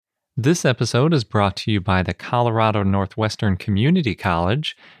This episode is brought to you by the Colorado Northwestern Community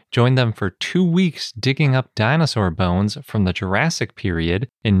College. Join them for 2 weeks digging up dinosaur bones from the Jurassic period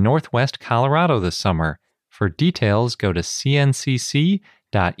in Northwest Colorado this summer. For details, go to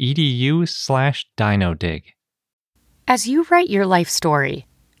cncc.edu/dinodig. As you write your life story,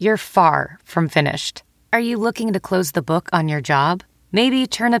 you're far from finished. Are you looking to close the book on your job? Maybe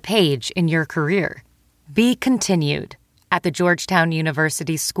turn a page in your career? Be continued at the Georgetown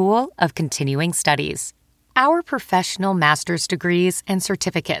University School of Continuing Studies. Our professional master's degrees and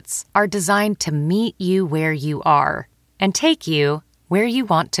certificates are designed to meet you where you are and take you where you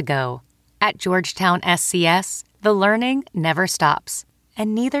want to go. At Georgetown SCS, the learning never stops,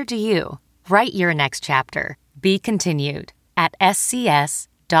 and neither do you. Write your next chapter. Be continued at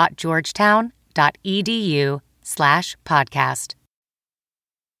scs.georgetown.edu/podcast.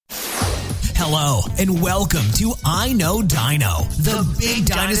 Hello, and welcome to I Know Dino, the Big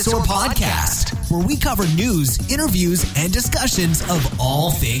Dinosaur Podcast, where we cover news, interviews, and discussions of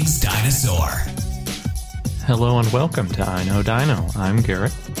all things dinosaur. Hello and welcome to I Know Dino. I'm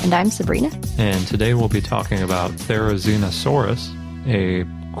Garrett. And I'm Sabrina. And today we'll be talking about Therizinosaurus, a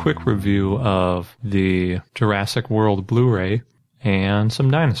quick review of the Jurassic World Blu-ray, and some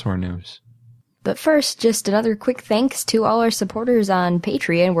dinosaur news. But first, just another quick thanks to all our supporters on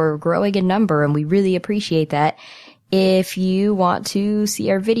Patreon. We're growing in number, and we really appreciate that. If you want to see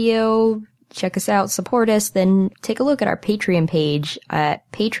our video, check us out, support us, then take a look at our Patreon page at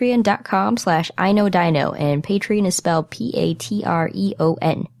patreon.com/iknowdino, and Patreon is spelled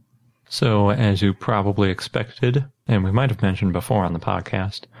Patreon. So, as you probably expected, and we might have mentioned before on the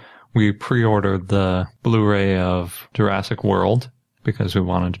podcast, we pre-ordered the Blu-ray of Jurassic World because we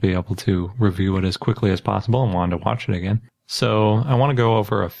wanted to be able to review it as quickly as possible and wanted to watch it again. So I want to go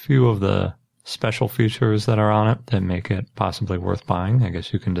over a few of the special features that are on it that make it possibly worth buying. I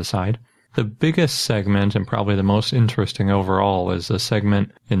guess you can decide. The biggest segment, and probably the most interesting overall, is a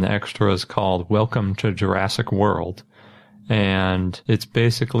segment in the extras called Welcome to Jurassic World. And it's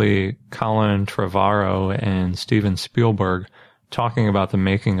basically Colin Trevorrow and Steven Spielberg talking about the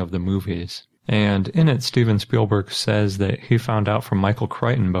making of the movies. And in it, Steven Spielberg says that he found out from Michael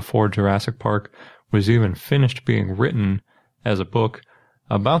Crichton before Jurassic Park was even finished being written as a book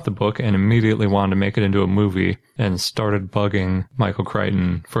about the book, and immediately wanted to make it into a movie and started bugging Michael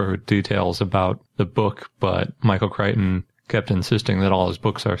Crichton for details about the book, but Michael Crichton kept insisting that all his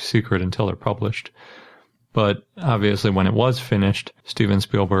books are secret until they're published. But obviously when it was finished, Steven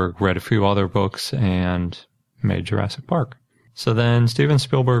Spielberg read a few other books and made Jurassic Park. So then Steven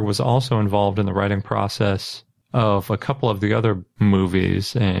Spielberg was also involved in the writing process of a couple of the other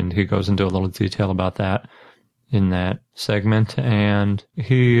movies, and he goes into a little detail about that in that segment. And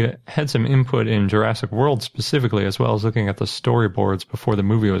he had some input in Jurassic World specifically, as well as looking at the storyboards before the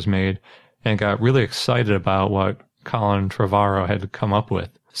movie was made, and got really excited about what Colin Trevorrow had come up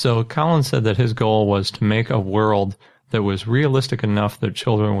with. So Colin said that his goal was to make a world that was realistic enough that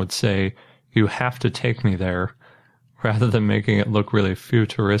children would say, "You have to take me there," rather than making it look really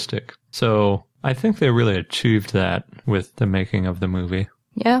futuristic. So I think they really achieved that with the making of the movie.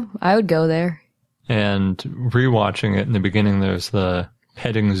 Yeah, I would go there. And rewatching it in the beginning, there's the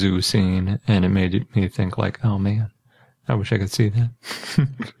petting zoo scene, and it made me think like, oh man, I wish I could see that.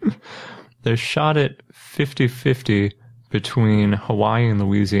 They shot it 50-50 between Hawaii and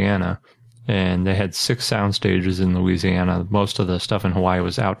Louisiana, and they had 6 sound stages in Louisiana. Most of the stuff in Hawaii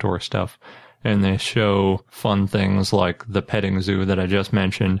was outdoor stuff. And they show fun things like the petting zoo that I just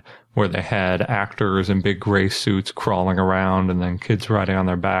mentioned, where they had actors in big gray suits crawling around and then kids riding on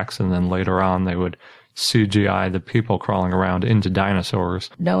their backs. And then later on, they would CGI the people crawling around into dinosaurs.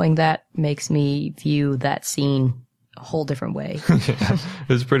 Knowing that makes me view that scene a whole different way. Yeah,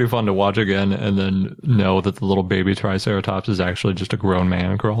 it's pretty fun to watch again and then know that the little baby Triceratops is actually just a grown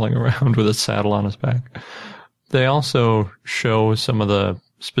man crawling around with a saddle on his back. They also show some of the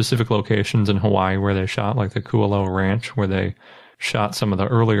specific locations in Hawaii where they shot, like the Kualoa Ranch, where they shot some of the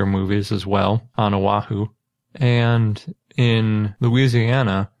earlier movies as well, on Oahu. And in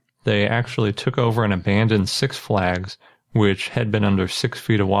Louisiana, they actually took over and abandoned Six Flags, which had been under 6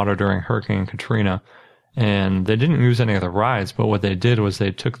 feet of water during Hurricane Katrina. And they didn't use any of the rides, but what they did was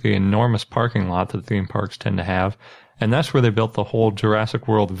they took the enormous parking lot that theme parks tend to have, and that's where they built the whole Jurassic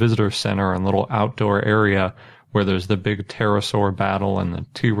World Visitor Center and little outdoor area where there's the big pterosaur battle and the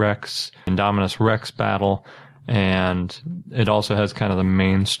T-Rex Indominus Rex battle. And it also has kind of the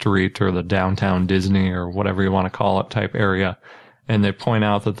main street or the downtown Disney or whatever you want to call it type area. And they point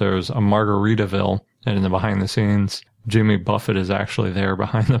out that there's a Margaritaville, and in the behind the scenes, Jimmy Buffett is actually there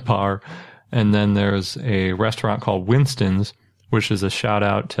behind the bar. And then there's a restaurant called Winston's, which is a shout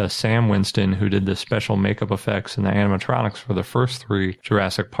out to Sam Winston, who did the special makeup effects and the animatronics for the first 3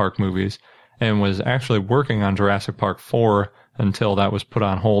 Jurassic Park movies, and was actually working on Jurassic Park 4 until that was put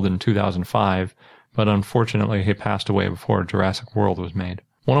on hold in 2005, but unfortunately he passed away before Jurassic World was made.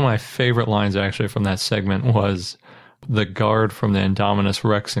 One of my favorite lines actually from that segment was the guard from the Indominus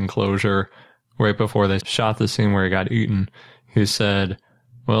Rex enclosure, right before they shot the scene where he got eaten. He said,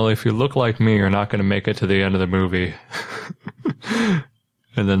 "Well, if you look like me, you're not going to make it to the end of the movie."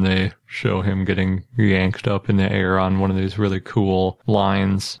 And then they show him getting yanked up in the air on one of these really cool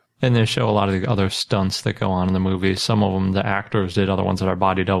lines. And they show a lot of the other stunts that go on in the movie. Some of them the actors did, other ones that are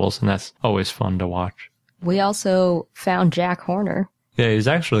body doubles, and that's always fun to watch. We also found Jack Horner. Yeah, he's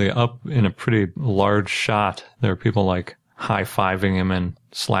actually up in a pretty large shot. There are people like high-fiving him and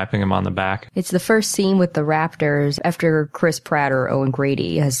slapping him on the back. It's the first scene with the Raptors after Chris Pratt or Owen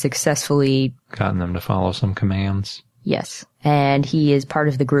Grady has successfully gotten them to follow some commands. Yes, and he is part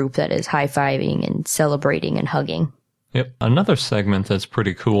of the group that is high-fiving and celebrating and hugging. Yep. Another segment that's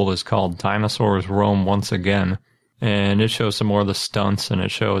pretty cool is called Dinosaurs Roam Once Again. And it shows some more of the stunts, and it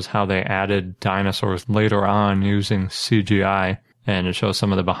shows how they added dinosaurs later on using CGI. And it shows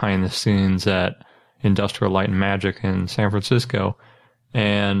some of the behind the scenes at Industrial Light and Magic in San Francisco.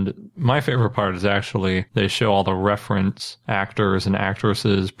 And my favorite part is actually they show all the reference actors and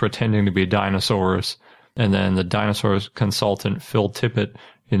actresses pretending to be dinosaurs. And then the dinosaurs consultant, Phil Tippett,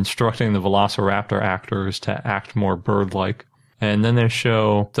 instructing the Velociraptor actors to act more bird-like. And then they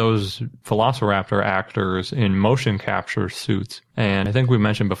show those Velociraptor actors in motion capture suits. And I think we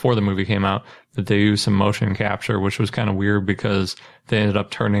mentioned before the movie came out that they used some motion capture, which was kind of weird because they ended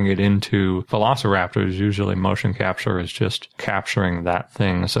up turning it into Velociraptors. Usually motion capture is just capturing that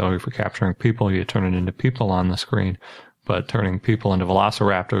thing. So if you're capturing people, you turn it into people on the screen. But turning people into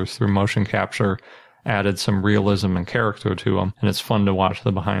Velociraptors through motion capture added some realism and character to them, and it's fun to watch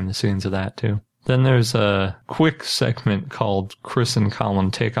the behind the scenes of that too. Then there's a quick segment called Chris and Colin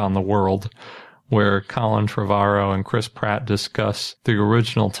Take on the World, where Colin Trevorrow and Chris Pratt discuss the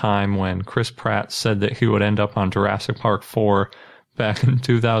original time when Chris Pratt said that he would end up on Jurassic Park 4 back in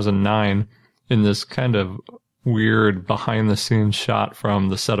 2009 in this kind of weird behind the scenes shot from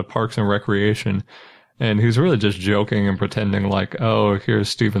the set of Parks and Recreation. And he's really just joking and pretending like, oh, here's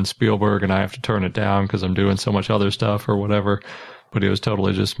Steven Spielberg and I have to turn it down because I'm doing so much other stuff or whatever. But he was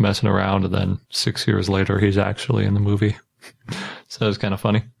totally just messing around. And then 6 years later, he's actually in the movie. So it was kind of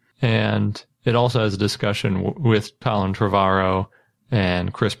funny. And it also has a discussion with Colin Trevorrow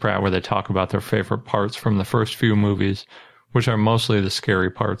and Chris Pratt where they talk about their favorite parts from the first few movies, which are mostly the scary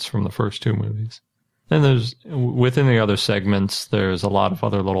parts from the first 2 movies. Then there's, within the other segments, there's a lot of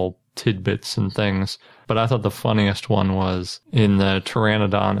other little tidbits and things. But I thought the funniest one was in the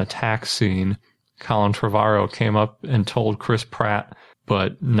Pteranodon attack scene, Colin Trevorrow came up and told Chris Pratt,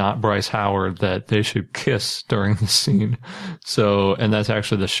 but not Bryce Howard, that they should kiss during the scene. So, and that's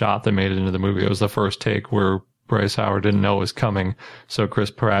actually the shot that made it into the movie. It was the first take where Bryce Howard didn't know it was coming. So Chris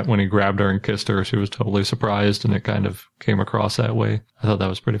Pratt, when he grabbed her and kissed her, she was totally surprised, and it kind of came across that way. I thought that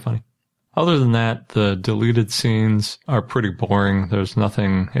was pretty funny. Other than that, the deleted scenes are pretty boring. There's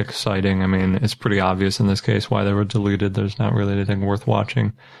nothing exciting. I mean, it's pretty obvious in this case why they were deleted. There's not really anything worth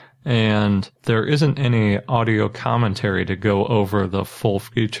watching. And there isn't any audio commentary to go over the full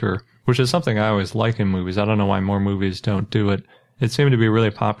feature, which is something I always like in movies. I don't know why more movies don't do it. It seemed to be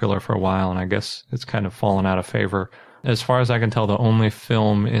really popular for a while, and I guess it's kind of fallen out of favor. As far as I can tell, the only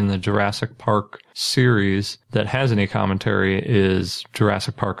film in the Jurassic Park series that has any commentary is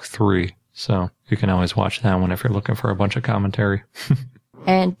Jurassic Park 3. So you can always watch that one if you're looking for a bunch of commentary.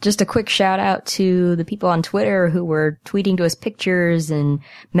 And just a quick shout out to the people on Twitter who were tweeting to us pictures and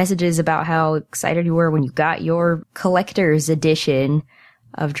messages about how excited you were when you got your collector's edition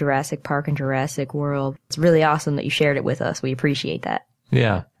of Jurassic Park and Jurassic World. It's really awesome that you shared it with us. We appreciate that.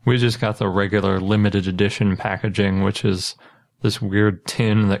 Yeah, we just got the regular limited edition packaging, which is this weird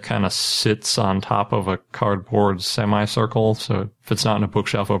tin that kind of sits on top of a cardboard semicircle. So if it's not in a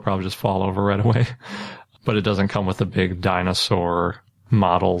bookshelf, it'll probably just fall over right away. But it doesn't come with the big dinosaur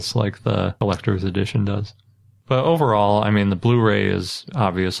models like the collector's edition does. But overall, I mean, the Blu-ray is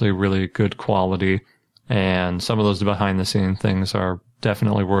obviously really good quality, and some of those behind the scenes things are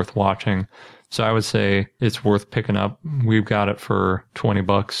definitely worth watching. So I would say it's worth picking up. We've got it for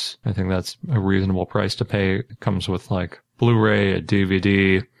 $20. I think that's a reasonable price to pay. It comes with like Blu-ray, a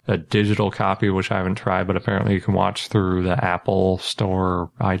DVD, a digital copy, which I haven't tried, but apparently you can watch through the Apple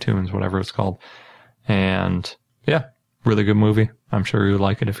Store, iTunes, whatever it's called. And yeah, really good movie. I'm sure you'll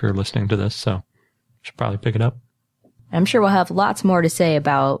like it if you're listening to this, so you should probably pick it up. I'm sure we'll have lots more to say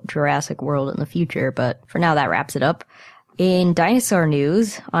about Jurassic World in the future, but for now that wraps it up. In dinosaur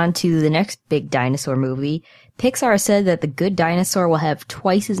news, on to the next big dinosaur movie. Pixar said that The Good Dinosaur will have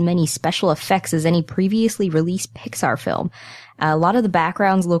twice as many special effects as any previously released Pixar film. A lot of the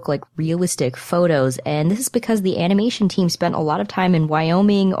backgrounds look like realistic photos, and this is because the animation team spent a lot of time in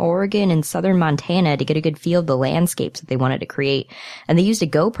Wyoming, Oregon, and southern Montana to get a good feel of the landscapes that they wanted to create. And they used a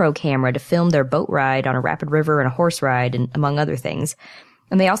GoPro camera to film their boat ride on a rapid river and a horse ride, and among other things.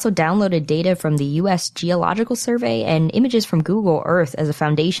 And they also downloaded data from the U.S. Geological Survey and images from Google Earth as a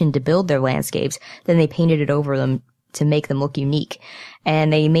foundation to build their landscapes. Then they painted it over them to make them look unique.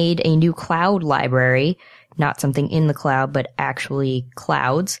 And they made a new cloud library, not something in the cloud, but actually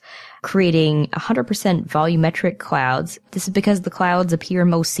clouds, creating 100% volumetric clouds. This is because the clouds appear in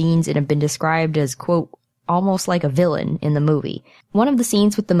most scenes and have been described as, quote, almost like a villain in the movie. One of the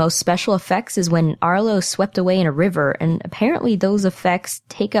scenes with the most special effects is when Arlo swept away in a river, and apparently those effects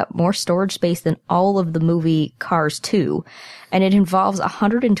take up more storage space than all of the movie Cars 2, and it involves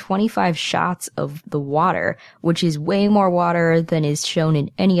 125 shots of the water, which is way more water than is shown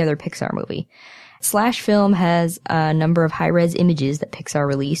in any other Pixar movie. Slash Film has a number of high-res images that Pixar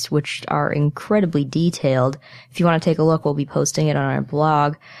released, which are incredibly detailed. If you want to take a look, we'll be posting it on our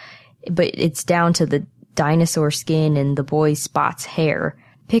blog, but it's down to the dinosaur skin and the boy Spot's hair.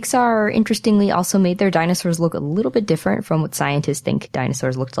 Pixar, interestingly, also made their dinosaurs look a little bit different from what scientists think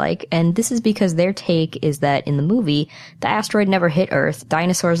dinosaurs looked like, and this is because their take is that in the movie, the asteroid never hit Earth,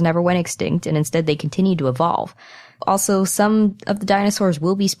 dinosaurs never went extinct, and instead they continued to evolve. Also, some of the dinosaurs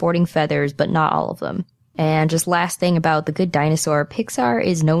will be sporting feathers, but not all of them. And just last thing about The Good Dinosaur, Pixar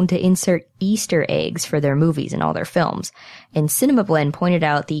is known to insert Easter eggs for their movies and all their films. And CinemaBlend pointed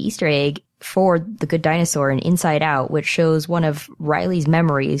out the Easter egg for The Good Dinosaur in Inside Out, which shows one of Riley's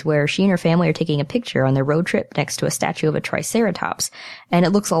memories where she and her family are taking a picture on their road trip next to a statue of a Triceratops. And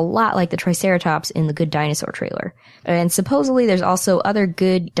it looks a lot like the Triceratops in the Good Dinosaur trailer. And supposedly there's also other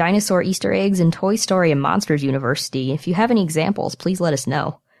Good Dinosaur Easter eggs in Toy Story and Monsters University. If you have any examples, please let us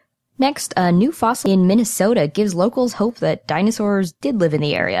know. Next, a new fossil in Minnesota gives locals hope that dinosaurs did live in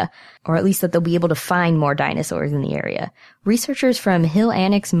the area, or at least that they'll be able to find more dinosaurs in the area. Researchers from Hill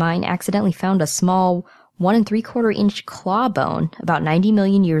Annex Mine accidentally found a small 1 3/4 inch claw bone, about 90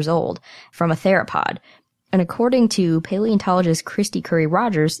 million years old, from a theropod. And according to paleontologist Christy Curry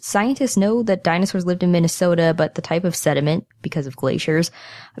Rogers, scientists know that dinosaurs lived in Minnesota, but the type of sediment, because of glaciers,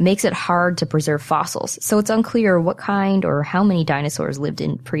 makes it hard to preserve fossils. So it's unclear what kind or how many dinosaurs lived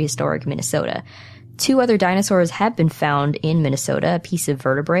in prehistoric Minnesota. 2 other dinosaurs have been found in Minnesota, a piece of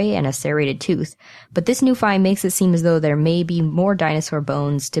vertebrae and a serrated tooth. But this new find makes it seem as though there may be more dinosaur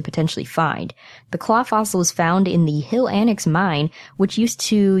bones to potentially find. The claw fossil was found in the Hill Annex mine, which used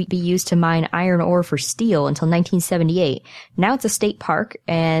to be used to mine iron ore for steel until 1978. Now it's a state park,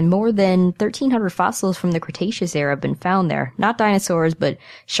 and more than 1,300 fossils from the Cretaceous era have been found there. Not dinosaurs, but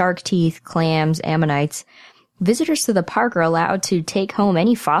shark teeth, clams, ammonites. Visitors to the park are allowed to take home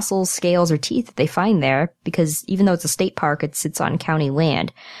any fossils, scales, or teeth that they find there, because even though it's a state park, it sits on county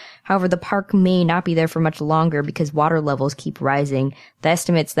land. However, the park may not be there for much longer because water levels keep rising. The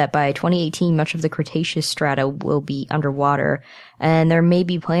estimate's that by 2018, much of the Cretaceous strata will be underwater, and there may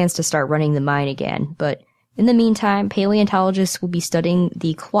be plans to start running the mine again. But in the meantime, paleontologists will be studying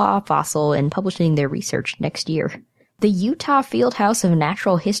the claw fossil and publishing their research next year. The Utah Fieldhouse of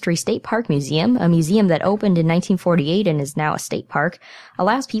Natural History State Park Museum, a museum that opened in 1948 and is now a state park,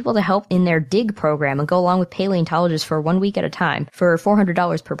 allows people to help in their dig program and go along with paleontologists for 1 week at a time for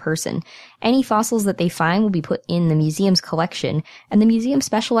 $400 per person. Any fossils that they find will be put in the museum's collection, and the museum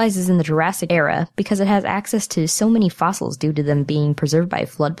specializes in the Jurassic era because it has access to so many fossils due to them being preserved by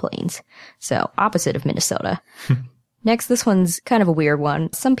floodplains. So, opposite of Minnesota. Next, this one's kind of a weird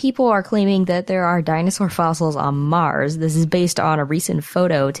one. Some people are claiming that there are dinosaur fossils on Mars. This is based on a recent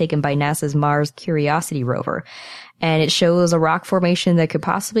photo taken by NASA's Mars Curiosity rover. And it shows a rock formation that could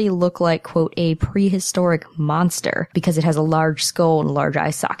possibly look like, quote, a prehistoric monster because it has a large skull and a large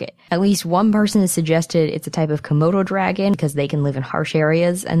eye socket. At least one person has suggested it's a type of Komodo dragon because they can live in harsh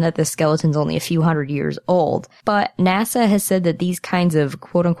areas and that the skeleton's only a few hundred years old. But NASA has said that these kinds of,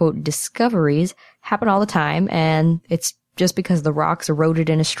 quote unquote, discoveries happen all the time, and it's just because the rock's eroded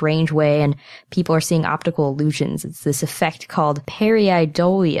in a strange way and people are seeing optical illusions. It's this effect called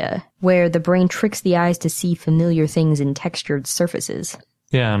pareidolia, where the brain tricks the eyes to see familiar things in textured surfaces.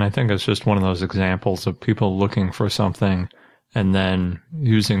 Yeah, and I think it's just one of those examples of people looking for something and then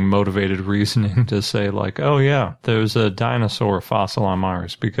using motivated reasoning to say, like, oh yeah, there's a dinosaur fossil on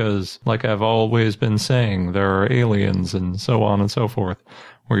Mars because, like I've always been saying, there are aliens and so on and so forth,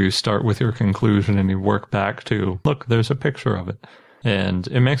 where you start with your conclusion and you work back to, look, there's a picture of it. And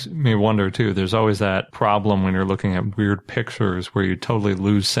it makes me wonder, too, there's always that problem when you're looking at weird pictures where you totally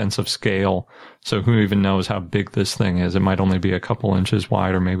lose sense of scale. So who even knows how big this thing is? It might only be a couple inches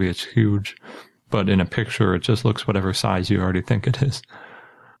wide, or maybe it's huge. But in a picture, it just looks whatever size you already think it is.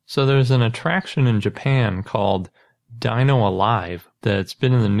 So there's an attraction in Japan called Dino Alive that's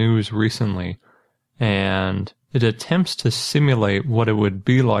been in the news recently. And it attempts to simulate what it would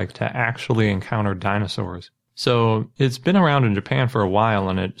be like to actually encounter dinosaurs. So it's been around in Japan for a while,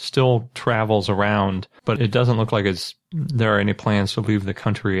 and it still travels around, but it doesn't look like there are any plans to leave the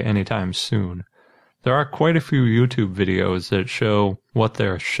country anytime soon. There are quite a few YouTube videos that show what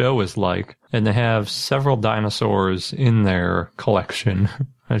their show is like, and they have several dinosaurs in their collection.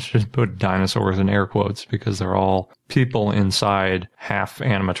 I should put dinosaurs in air quotes because they're all people inside half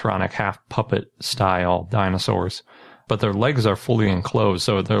animatronic, half puppet style dinosaurs. But their legs are fully enclosed,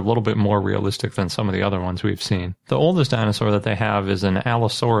 so they're a little bit more realistic than some of the other ones we've seen. The oldest dinosaur that they have is an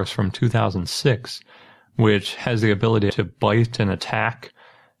Allosaurus from 2006, which has the ability to bite and attack,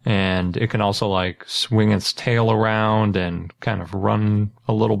 and it can also like swing its tail around and kind of run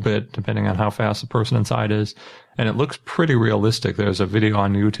a little bit depending on how fast the person inside is. And it looks pretty realistic. There's a video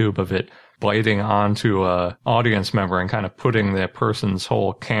on YouTube of it biting onto a audience member and kind of putting the person's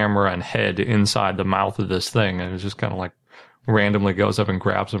whole camera and head inside the mouth of this thing. And it just kind of like randomly goes up and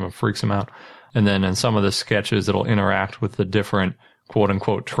grabs them and freaks them out. And then in some of the sketches, it'll interact with the different quote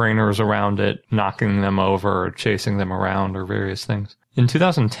unquote trainers around it, knocking them over or chasing them around or various things. In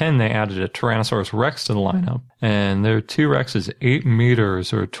 2010, they added a Tyrannosaurus Rex to the lineup, and their T-Rex is 8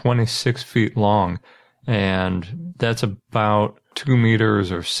 meters or 26 feet long. And that's about 2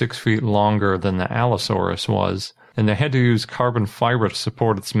 meters or 6 feet longer than the Allosaurus was. And they had to use carbon fiber to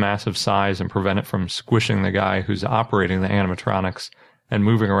support its massive size and prevent it from squishing the guy who's operating the animatronics and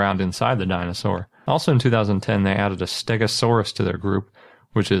moving around inside the dinosaur. Also in 2010, they added a Stegosaurus to their group,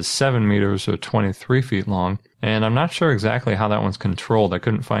 which is 7 meters or 23 feet long. And I'm not sure exactly how that one's controlled. I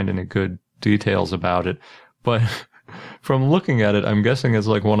couldn't find any good details about it. But from looking at it, I'm guessing it's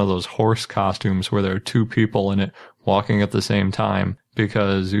like one of those horse costumes where there are 2 people in it walking at the same time,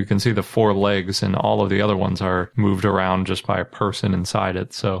 because you can see the 4 legs and all of the other ones are moved around just by a person inside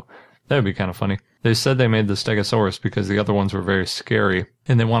it. So that would be kind of funny. They said they made the Stegosaurus because the other ones were very scary,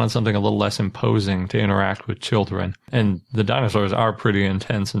 and they wanted something a little less imposing to interact with children. And the dinosaurs are pretty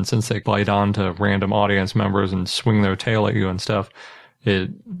intense, and since they bite onto random audience members and swing their tail at you and stuff, it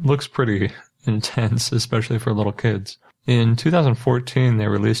looks pretty intense, especially for little kids. In 2014, they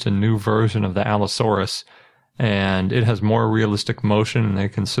released a new version of the Allosaurus, and it has more realistic motion, and they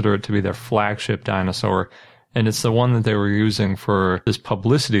consider it to be their flagship dinosaur. And it's the one that they were using for this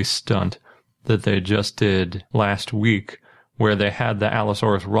publicity stunt that they just did last week, where they had the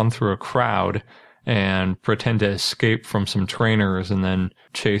Allosaurus run through a crowd and pretend to escape from some trainers and then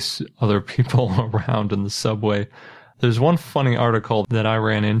chase other people around in the subway. There's one funny article that I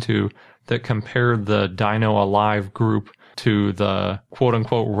ran into that compared the Dino Alive group to the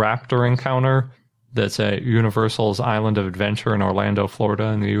quote-unquote raptor encounter that's at Universal's Island of Adventure in Orlando, Florida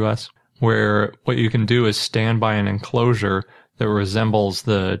in the U.S., where what you can do is stand by an enclosure that resembles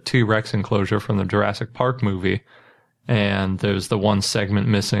the T-Rex enclosure from the Jurassic Park movie. And there's the one segment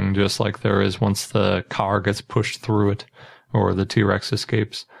missing, just like there is once the car gets pushed through it or the T-Rex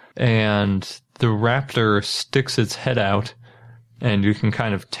escapes. And the raptor sticks its head out and you can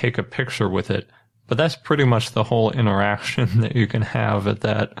kind of take a picture with it. But that's pretty much the whole interaction that you can have at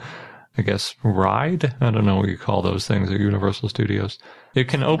that, I guess, ride? I don't know what you call those things at Universal Studios. It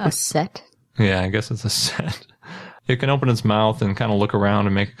can open... A set? Yeah, I guess it's a set. It can open its mouth and kind of look around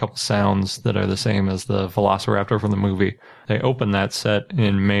and make a couple sounds that are the same as the Velociraptor from the movie. They opened that set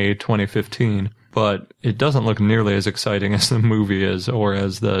in May 2015, but it doesn't look nearly as exciting as the movie is or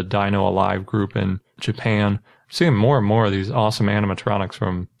as the Dino Alive group in Japan. We're seeing more and more of these awesome animatronics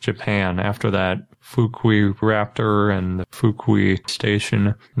from Japan after that Fukui Raptor and the Fukui Station.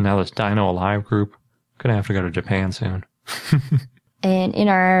 And now this Dino Alive group. Gonna have to go to Japan soon. And in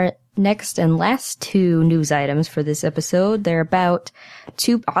our next and last 2 news items for this episode, they're about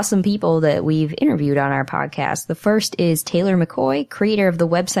 2 awesome people that we've interviewed on our podcast. The first is Taylor McCoy, creator of the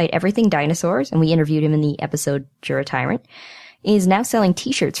website Everything Dinosaurs, and we interviewed him in the episode Jura Tyrant. He is now selling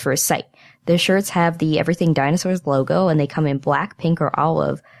t-shirts for his site. The shirts have the Everything Dinosaurs logo, and they come in black, pink, or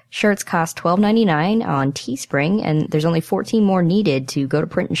olive. Shirts cost $12.99 on Teespring, and there's only 14 more needed to go to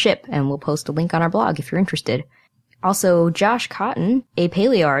print and ship, and we'll post a link on our blog if you're interested. Also, Josh Cotton, a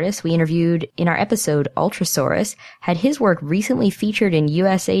paleo artist we interviewed in our episode Ultrasaurus, had his work recently featured in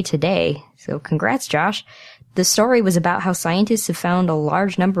USA Today. So congrats, Josh. The story was about how scientists have found a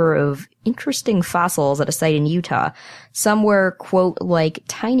large number of interesting fossils at a site in Utah. Some were, quote, like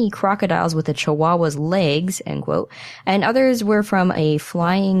tiny crocodiles with a chihuahua's legs, end quote, and others were from a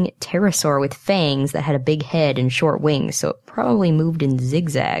flying pterosaur with fangs that had a big head and short wings, so it probably moved in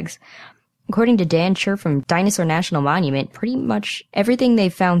zigzags. According to Dan Scher from Dinosaur National Monument, pretty much everything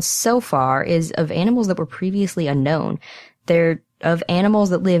they've found so far is of animals that were previously unknown. They're of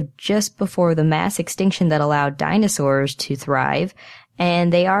animals that lived just before the mass extinction that allowed dinosaurs to thrive,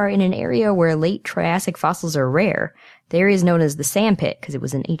 and they are in an area where late Triassic fossils are rare. The area is known as the Sand Pit because it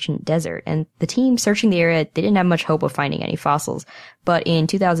was an ancient desert, and the team searching the area, they didn't have much hope of finding any fossils. But in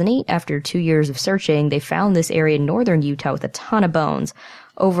 2008, after 2 years of searching, they found this area in northern Utah with a ton of bones.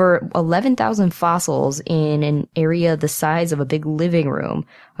 Over 11,000 fossils in an area the size of a big living room,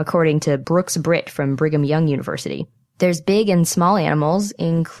 according to Brooks Britt from Brigham Young University. There's big and small animals,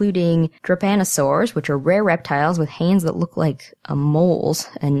 including trypanosaurs, which are rare reptiles with hands that look like a mole's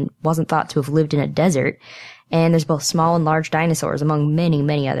and wasn't thought to have lived in a desert. And there's both small and large dinosaurs, among many,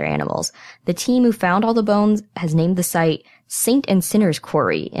 many other animals. The team who found all the bones has named the site Saint and Sinner's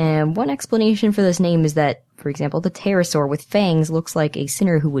Quarry, and one explanation for this name is that, for example, the pterosaur with fangs looks like a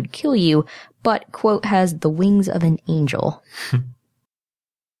sinner who would kill you, but, quote, has the wings of an angel.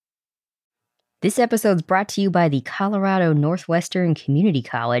 This episode's brought to you by the Colorado Northwestern Community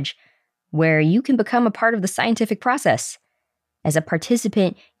College, where you can become a part of the scientific process. As a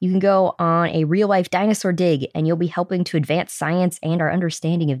participant, you can go on a real-life dinosaur dig, and you'll be helping to advance science and our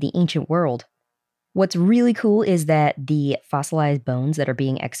understanding of the ancient world. What's really cool is that the fossilized bones that are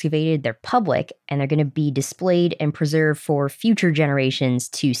being excavated, they're public, and they're going to be displayed and preserved for future generations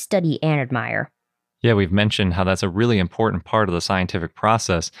to study and admire. Yeah, we've mentioned how that's a really important part of the scientific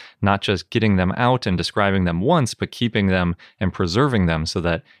process, not just getting them out and describing them once, but keeping them and preserving them so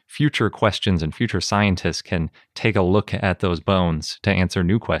that future questions and future scientists can take a look at those bones to answer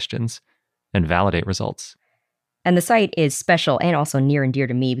new questions and validate results. And the site is special and also near and dear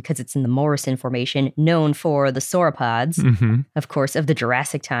to me because it's in the Morrison Formation, known for the sauropods, of course, of the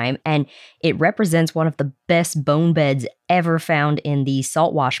Jurassic time, and it represents one of the best bone beds ever found in the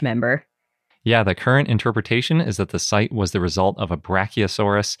Saltwash member. Yeah, the current interpretation is that the site was the result of a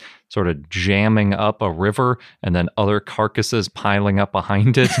Brachiosaurus sort of jamming up a river and then other carcasses piling up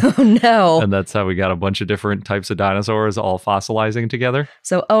behind it. Oh, no. And that's how we got a bunch of different types of dinosaurs all fossilizing together.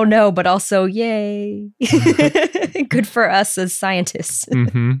 So, oh no, but also, yay. Good for us as scientists.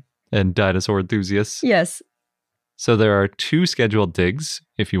 And dinosaur enthusiasts. Yes. So there are 2 scheduled digs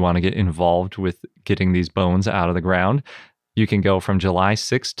if you want to get involved with getting these bones out of the ground. You can go from July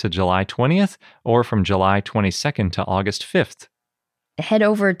 6th to July 20th or from July 22nd to August 5th. Head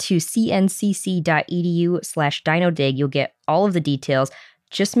over to cncc.edu/dinodig. You'll get all of the details.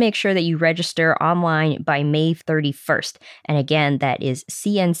 Just make sure that you register online by May 31st. And again, that is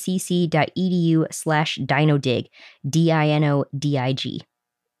cncc.edu/dinodig, DINODIG.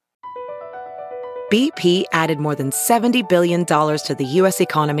 BP added more than $70 billion to the U.S.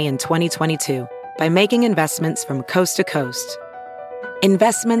 economy in 2022 by making investments from coast to coast.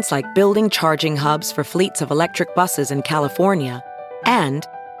 Investments like building charging hubs for fleets of electric buses in California and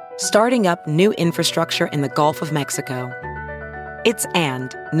starting up new infrastructure in the Gulf of Mexico. It's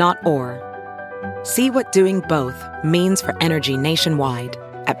and, not or. See what doing both means for energy nationwide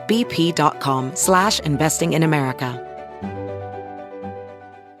at bp.com/investing in America.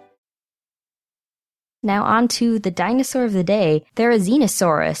 Now on to the dinosaur of the day,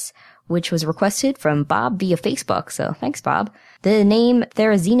 Therizinosaurus, which was requested from Bob via Facebook, so thanks, Bob. The name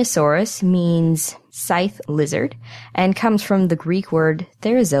Therizinosaurus means scythe lizard and comes from the Greek word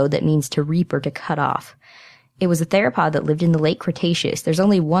therizo that means to reap or to cut off. It was a theropod that lived in the late Cretaceous. There's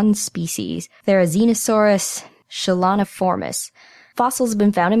only one species, Therizinosaurus cheloniformis. Fossils have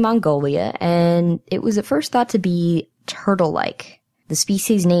been found in Mongolia, and it was at first thought to be turtle-like. The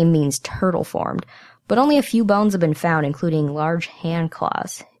species name means turtle-formed, but only a few bones have been found, including large hand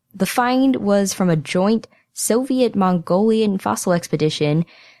claws. The find was from a joint Soviet-Mongolian fossil expedition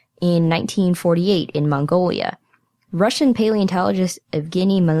in 1948 in Mongolia. Russian paleontologist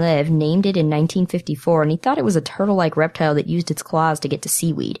Evgeny Malev named it in 1954, and he thought it was a turtle-like reptile that used its claws to get to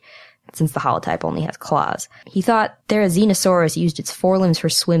seaweed, since the holotype only has claws. He thought Therizinosaurus used its forelimbs for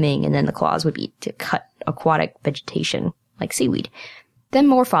swimming, and then the claws would be to cut aquatic vegetation, like seaweed. Then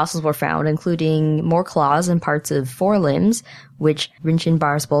more fossils were found, including more claws and parts of forelimbs, which Rinchen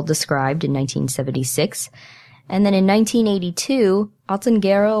Barsbold described in 1976. And then in 1982,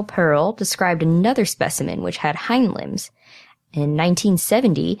 Altangero Pearl described another specimen which had hind limbs. In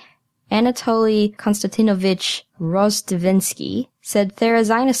 1970, Anatoly Konstantinovich Rozdvensky said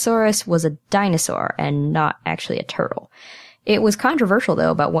Therizinosaurus was a dinosaur and not actually a turtle. It was controversial,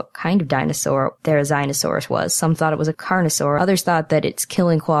 though, about what kind of dinosaur Therizinosaurus was. Some thought it was a carnosaur. Others thought that its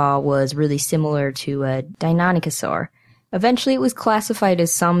killing claw was really similar to a Deinonychosaur. Eventually, it was classified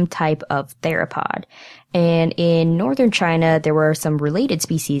as some type of theropod. And in northern China, there were some related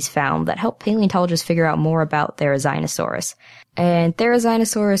species found that helped paleontologists figure out more about Therizinosaurus. And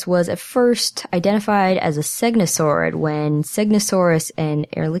Therizinosaurus was at first identified as a Segnosaurid when Segnosaurus and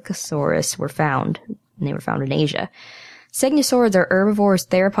Erlikosaurus were found, and they were found in Asia. Segnosaurids are herbivorous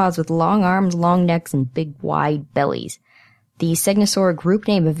theropods with long arms, long necks, and big, wide bellies. The Segnosaurid group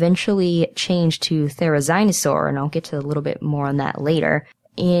name eventually changed to Therizinosaur, and I'll get to a little bit more on that later.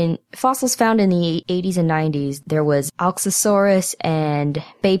 In fossils found in the 80s and 90s, there was Alxosaurus and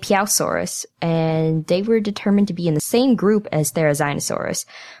Beipiaosaurus, and they were determined to be in the same group as Therizinosaurus,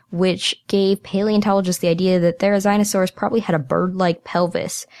 which gave paleontologists the idea that Therizinosaurus probably had a bird-like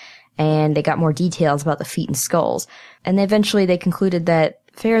pelvis, and they got more details about the feet and skulls. And eventually they concluded that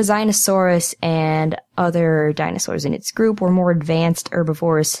Therizinosaurus and other dinosaurs in its group were more advanced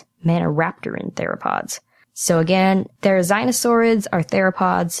herbivorous Maniraptoran theropods. So again, Therizinosaurids are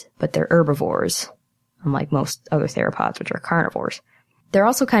theropods, but they're herbivores, unlike most other theropods, which are carnivores. They're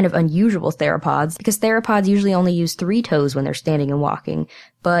also kind of unusual theropods, because theropods usually only use 3 toes when they're standing and walking,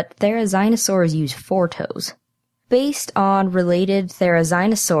 but Therizinosaurs use 4 toes. Based on related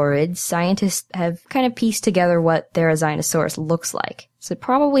Therizinosaurids, scientists have kind of pieced together what Therizinosaurus looks like. So it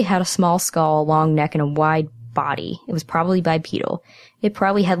probably had a small skull, a long neck, and a wide body. It was probably bipedal. It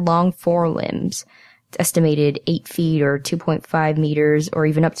probably had long forelimbs. It's estimated 8 feet or 2.5 meters, or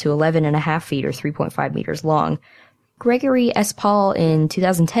even up to 11.5 feet or 3.5 meters long. Gregory S. Paul in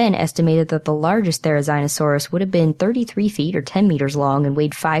 2010 estimated that the largest Therizinosaurus would have been 33 feet or 10 meters long and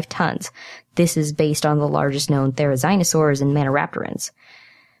weighed 5 tons. This is based on the largest known Therizinosaurs and Maniraptorans.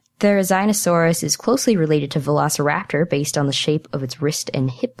 Therizinosaurus is closely related to Velociraptor based on the shape of its wrist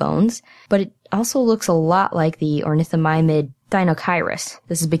and hip bones, but it also looks a lot like the ornithomimid Deinocheirus.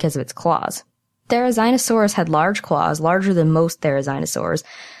 This is because of its claws. Therizinosaurus had large claws, larger than most Therizinosaurs.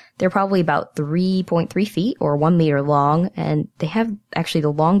 They're probably about 3.3 feet or 1 meter long, and they have actually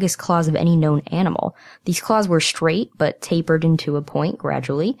the longest claws of any known animal. These claws were straight, but tapered into a point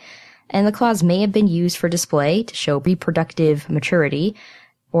gradually, and the claws may have been used for display to show reproductive maturity,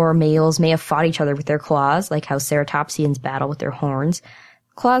 or males may have fought each other with their claws, like how ceratopsians battle with their horns.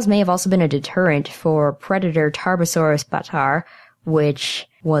 Claws may have also been a deterrent for predator Tarbosaurus bataar, which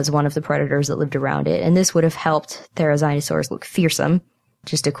was one of the predators that lived around it, and this would have helped Therizinosaurus look fearsome.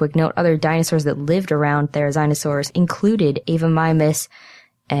 Just a quick note, other dinosaurs that lived around Therizinosaurus included Avamimus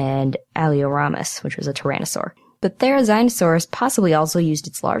and Alioramus, which was a tyrannosaur. But Therizinosaurus possibly also used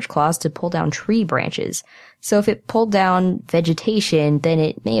its large claws to pull down tree branches. So if it pulled down vegetation, then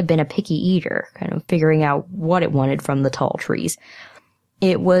it may have been a picky eater, kind of figuring out what it wanted from the tall trees.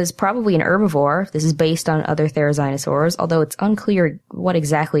 It was probably an herbivore. This is based on other Therizinosaurs, although it's unclear what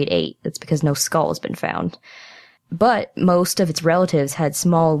exactly it ate. That's because no skull has been found. But most of its relatives had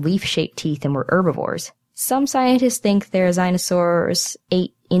small leaf-shaped teeth and were herbivores. Some scientists think Therizinosaurs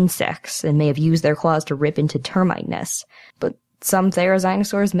ate insects and may have used their claws to rip into termite nests. But some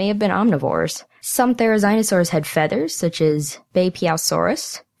Therizinosaurs may have been omnivores. Some Therizinosaurs had feathers, such as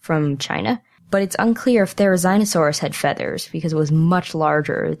Beipiaosaurus from China. But it's unclear if Therizinosaurus had feathers, because it was much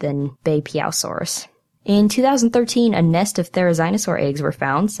larger than Beipiaosaurus. In 2013, a nest of Therizinosaur eggs were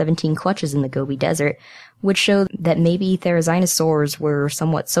found, 17 clutches in the Gobi Desert, which showed that maybe Therizinosaurs were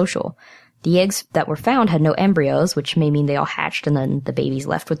somewhat social. The eggs that were found had no embryos, which may mean they all hatched and then the babies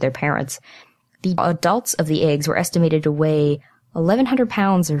left with their parents. The adults of the eggs were estimated to weigh 1,100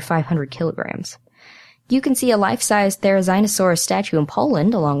 pounds or 500 kilograms. You can see a life-size Therizinosaurus statue in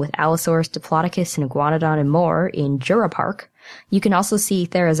Poland, along with Allosaurus, Diplodocus, and Iguanodon and more in Jura Park. You can also see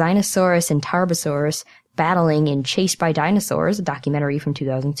Therizinosaurus and Tarbosaurus battling in Chased by Dinosaurs, a documentary from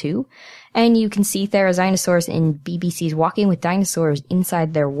 2002. And you can see Therizinosaurus in BBC's Walking with Dinosaurs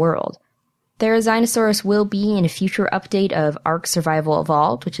Inside Their World. Therizinosaurus will be in a future update of Ark Survival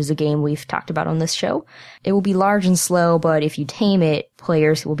Evolved, which is a game we've talked about on this show. It will be large and slow, but if you tame it,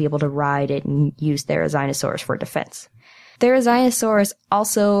 players will be able to ride it and use Therizinosaurus for defense. Therizinosaurus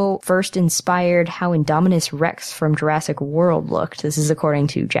also first inspired how Indominus Rex from Jurassic World looked. This is according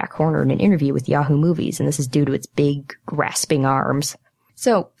to Jack Horner in an interview with Yahoo Movies, and this is due to its big, grasping arms.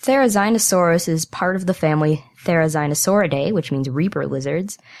 So, Therizinosaurus is part of the family Therizinosauridae, which means reaper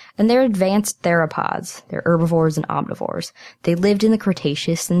lizards, and they're advanced theropods. They're herbivores and omnivores. They lived in the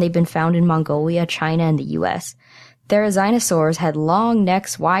Cretaceous, and they've been found in Mongolia, China, and the US. Therizinosaurs had long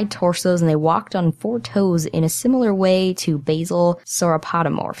necks, wide torsos, and they walked on 4 toes in a similar way to basal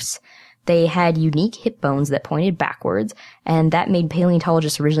sauropodomorphs. They had unique hip bones that pointed backwards, and that made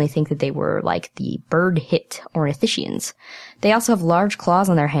paleontologists originally think that they were like the bird-hipped ornithischians. They also have large claws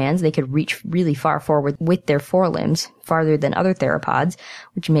on their hands. They could reach really far forward with their forelimbs, farther than other theropods,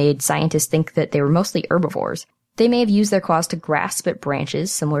 which made scientists think that they were mostly herbivores. They may have used their claws to grasp at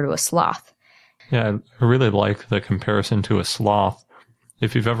branches, similar to a sloth. Yeah, I really like the comparison to a sloth.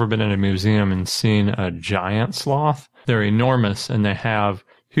 If you've ever been in a museum and seen a giant sloth, they're enormous and they have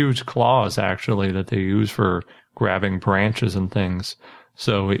huge claws, actually, that they use for grabbing branches and things.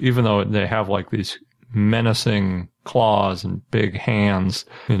 So even though they have like these menacing claws and big hands,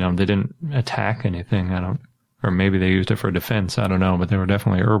 they didn't attack anything. Or maybe they used it for defense. I don't know, but they were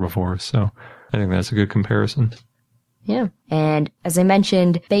definitely herbivores. So I think that's a good comparison. Yeah. And as I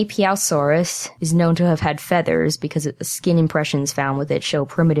mentioned, Beipiaosaurus is known to have had feathers because the skin impressions found with it show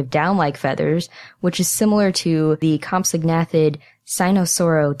primitive down-like feathers, which is similar to the compsognathid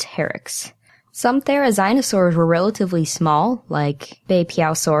Sinosauropteryx. Some therizinosaurs were relatively small, like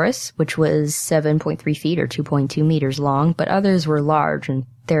Beipiaosaurus, which was 7.3 feet or 2.2 meters long, but others were large, and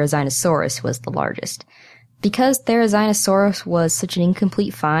Therizinosaurus was the largest. Because Therizinosaurus was such an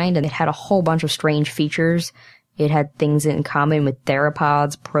incomplete find and it had a whole bunch of strange features, it had things in common with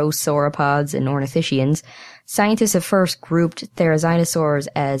theropods, prosauropods, and ornithischians, scientists at first grouped therizinosaurs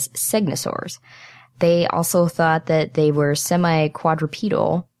as segnosaurs. They also thought that they were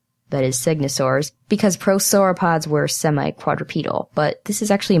semi-quadrupedal, that is, segnosaurs, because prosauropods were semi-quadrupedal, but this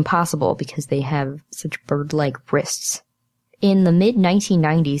is actually impossible because they have such bird-like wrists. In the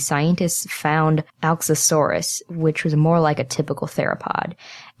mid-1990s, scientists found Alxosaurus, which was more like a typical theropod,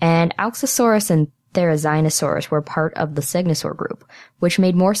 and Alxosaurus and Therizinosaurus were part of the Segnosaur group, which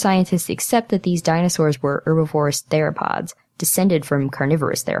made more scientists accept that these dinosaurs were herbivorous theropods, descended from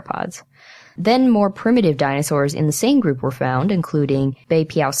carnivorous theropods. Then more primitive dinosaurs in the same group were found, including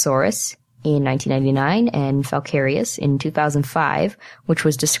Beipiaosaurus in 1999 and Falcarius in 2005, which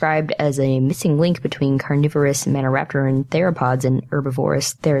was described as a missing link between carnivorous Maniraptoran theropods and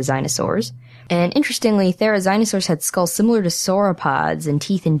herbivorous Therizinosaurs. And interestingly, Therizinosaurs had skulls similar to sauropods and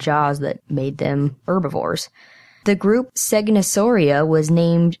teeth and jaws that made them herbivores. The group Segnosauria was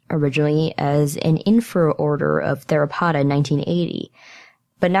named originally as an infraorder of Theropoda in 1980,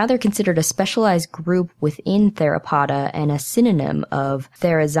 but now they're considered a specialized group within Theropoda and a synonym of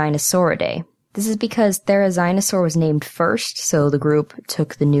Therizinosauridae. This is because Therizinosaur was named first, so the group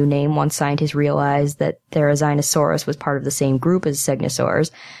took the new name once scientists realized that Therizinosaurus was part of the same group as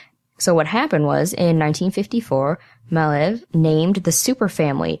Segnosaurs. So what happened was, in 1954, Malev named the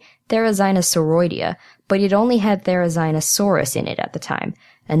superfamily Therizinosauridia, but it only had Therizinosaurus in it at the time,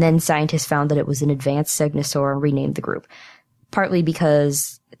 and then scientists found that it was an advanced Segnosaur and renamed the group. Partly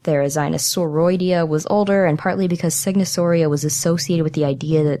because Therizinosauridia was older, and partly because Segnosauria was associated with the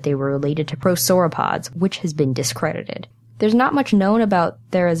idea that they were related to prosauropods, which has been discredited. There's not much known about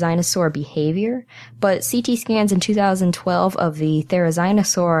Therizinosaur behavior, but CT scans in 2012 of the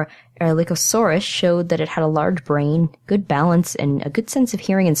Therizinosaur Erlikosaurus showed that it had a large brain, good balance, and a good sense of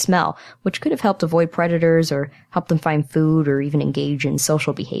hearing and smell, which could have helped avoid predators or help them find food or even engage in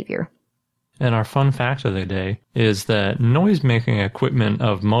social behavior. And our fun fact of the day is that noise-making equipment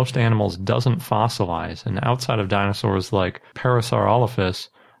of most animals doesn't fossilize, and outside of dinosaurs like Parasaurolophus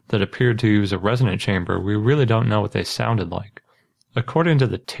that appeared to use a resonant chamber, we really don't know what they sounded like. According to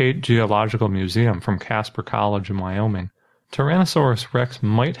the Tate Geological Museum from Casper College in Wyoming, Tyrannosaurus rex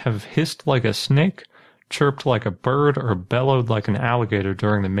might have hissed like a snake, chirped like a bird, or bellowed like an alligator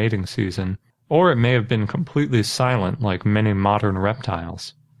during the mating season, or it may have been completely silent like many modern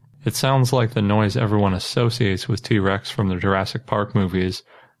reptiles. It sounds like the noise everyone associates with T-Rex from the Jurassic Park movies.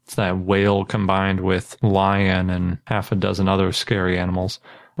 It's that whale combined with lion and half a dozen other scary animals.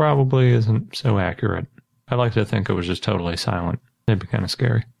 Probably isn't so accurate. I like to think it was just totally silent. It'd be kind of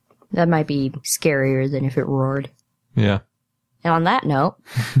scary. That might be scarier than if it roared. Yeah. And on that note,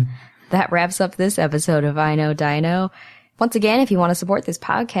 that wraps up this episode of I Know Dino. Once again, if you want to support this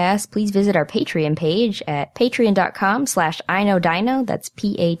podcast, please visit our Patreon page at patreon.com/iknowdino. That's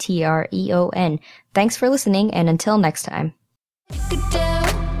Patreon. Thanks for listening, and until next time.